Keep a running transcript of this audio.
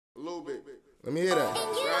Let me hear that.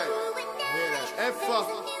 Right. Hear that. And fuck.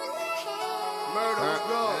 Murda, let's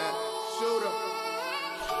go. Shooter.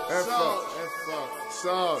 And fuck.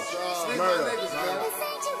 Sarge. Murda.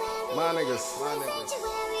 My niggas.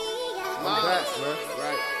 I'm back, man.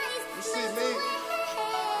 Right. You see me?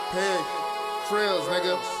 Pig. Krillz,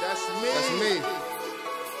 nigga. That's me. That's me.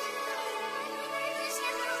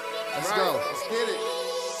 Let's go. Let's get it.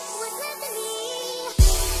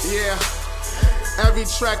 Yeah. Every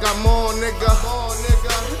track I'm on, nigga.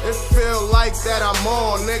 It feel like that I'm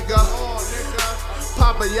on, nigga.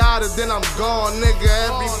 Pop a yada, then I'm gone, nigga.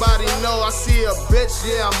 Everybody know I see a bitch,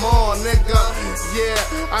 yeah, I'm on, nigga. Yeah,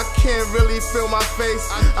 I can't really feel my face.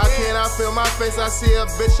 I feel my face. I see a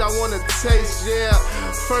bitch I wanna taste, yeah.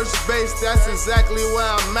 First base, that's exactly where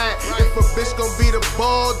I'm at. If a bitch gon' be the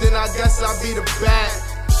ball, then I guess I'll be the bat.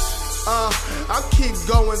 I keep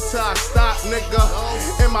going till I stop, nigga.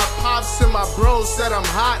 And my pops and my bros said I'm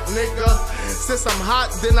hot, nigga. Since I'm hot,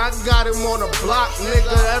 then I got him on the block,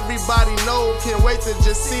 nigga. Everybody know, can't wait to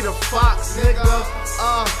just see the fox, nigga.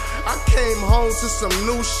 I came home to some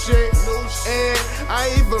new shit, and I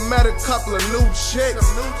even met a couple of new chicks.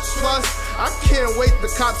 Plus, I can't wait to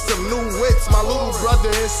cop some new whips. My little brother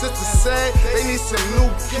and sister said they need some new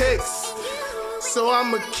kicks. So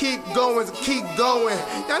I'ma keep going.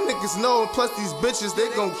 Y'all niggas know, and plus these bitches, they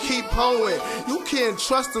gon' keep hoeing. You can't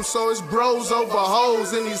trust them, so it's bros over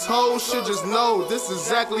hoes, and these hoes should just know this is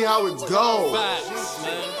exactly how it goes. Facts,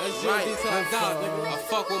 man. That's your detail dot, nigga. I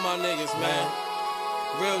fuck with my niggas, man.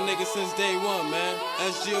 Real niggas since day one, man.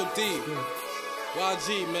 SGOD.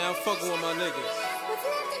 YG, man. I'm fucking with my niggas.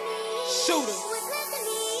 Shooter.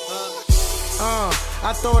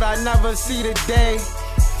 I thought I'd never see the day.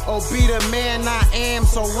 Oh, be the man I am,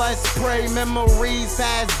 so let's pray. Memories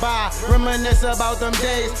pass by, reminisce about them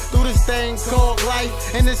days through this thing called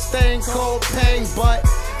life and this thing called pain. But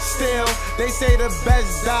still, they say the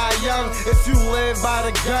best die young. If you live by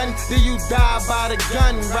the gun, then you die by the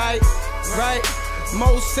gun, right? Right?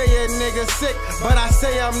 Most say a nigga sick, but I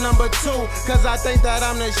say I'm number 2, cause I think that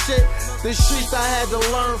I'm the shit. The streets, I had to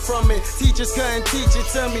learn from it. Teachers couldn't teach it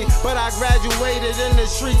to me, but I graduated in the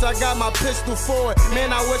streets. I got my pistol for it.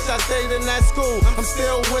 Man, I wish I stayed in that school. I'm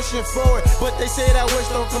still wishing for it, but they say that wish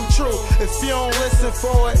don't come true if you don't listen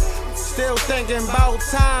for it. Still thinking about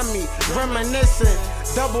Tommy, reminiscing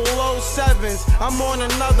 007s, I'm on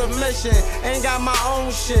another mission. Ain't got my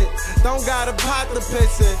own shit, don't got a pot to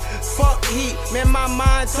piss in. Fuck heat, man, my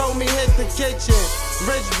mind told me hit the kitchen.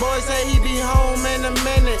 Rich boy say he be home in a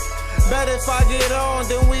minute. Bet if I get on,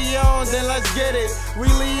 then we on, then let's get it. We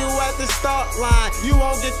leave you at the start line, you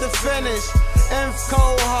won't get the finish. Inf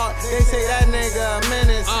cold heart, they say that nigga a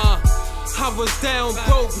menace. I was down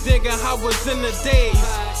broke, nigga, I was in the days.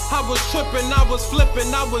 I was tripping, I was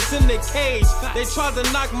flipping, I was in the cage. They tried to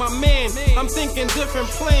knock my man, I'm thinking different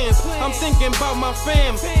plans. I'm thinking about my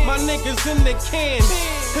fam, my niggas in the can.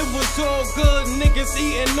 It was all good, niggas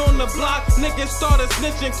eating on the block. Niggas started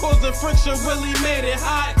snitching, causing friction, really made it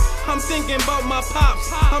hot. I'm thinking about my pops,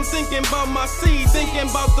 I'm thinking about my seed. Thinking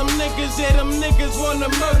about them niggas, yeah, them niggas wanna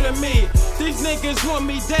murder me. These niggas want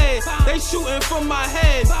me dead, they shooting for my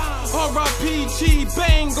head. R.I.P.G.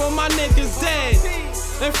 bang on my niggas dead.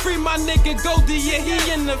 And free my nigga Goldie, yeah,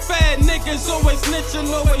 he in the fad. Niggas always snitching,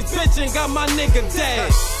 always bitching, got my nigga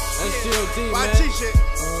dead. SGOD, man.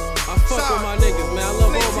 I fuck with my niggas, man. I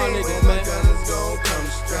love all my niggas, man. Guns gon' come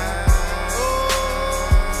straight.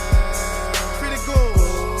 Pretty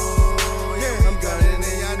good. Yeah, I'm gunning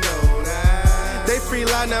and I know that. They free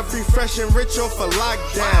line up, free fresh and rich off a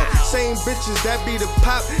lockdown. Same bitches that be the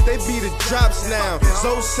pop, they be the drops now.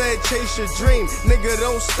 Zoe said chase your dream, nigga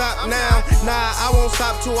don't stop now. Nah, I won't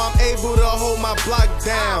stop till I'm able to hold my block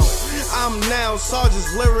down. I'm now Sarge's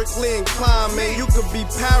lyrically inclined, man. You could be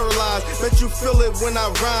paralyzed, bet you feel it when I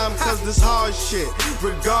rhyme, cause this hard shit.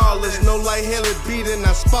 Regardless, no light-handed beat and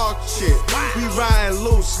I spark shit. We riding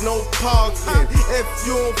loose, no parking. If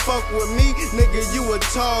you don't fuck with me, nigga, you a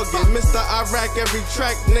target. Mr. Iraq every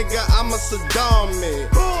track, nigga, I'm a Saddam man.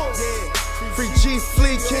 Free G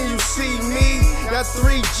Fleet, can you see me? Got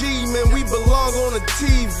 3G, man, we belong on the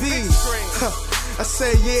TV. I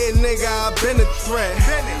said, yeah, nigga, I been a threat.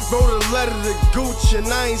 Wrote a letter to Gucci and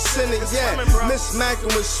I ain't sent it yet. Miss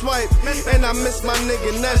Mackin with Swipe, and I miss my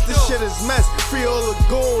nigga Ness. This shit is mess. Free all the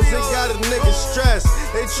goons, they got a nigga stressed.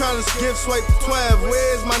 They tryna give Swipe 12,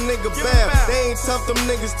 where's my nigga Bell? They ain't tough, them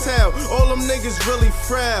niggas tell. All them niggas really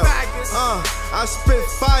frail. I spit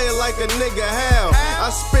fire like a nigga hell.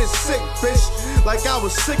 I spit sick, bitch, like I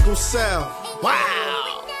was sickle cell.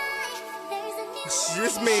 Wow.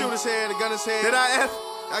 It's me. Shoot his head, the gun his head. Did I F?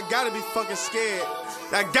 I gotta be fucking scared.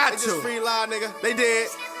 I got to. Just free lie, nigga. They did.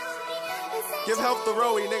 Give help to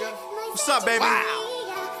Roey, nigga. What's up, baby? Wow.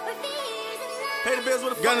 Pay the bills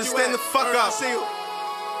with the fuck you stand the fuck up. See you.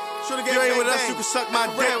 You ain't with us, you can suck my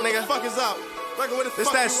dick, nigga. What the fuck is up?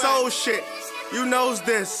 It's that soul shit. You knows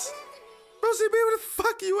this. Bro, see, where the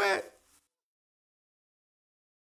fuck you at?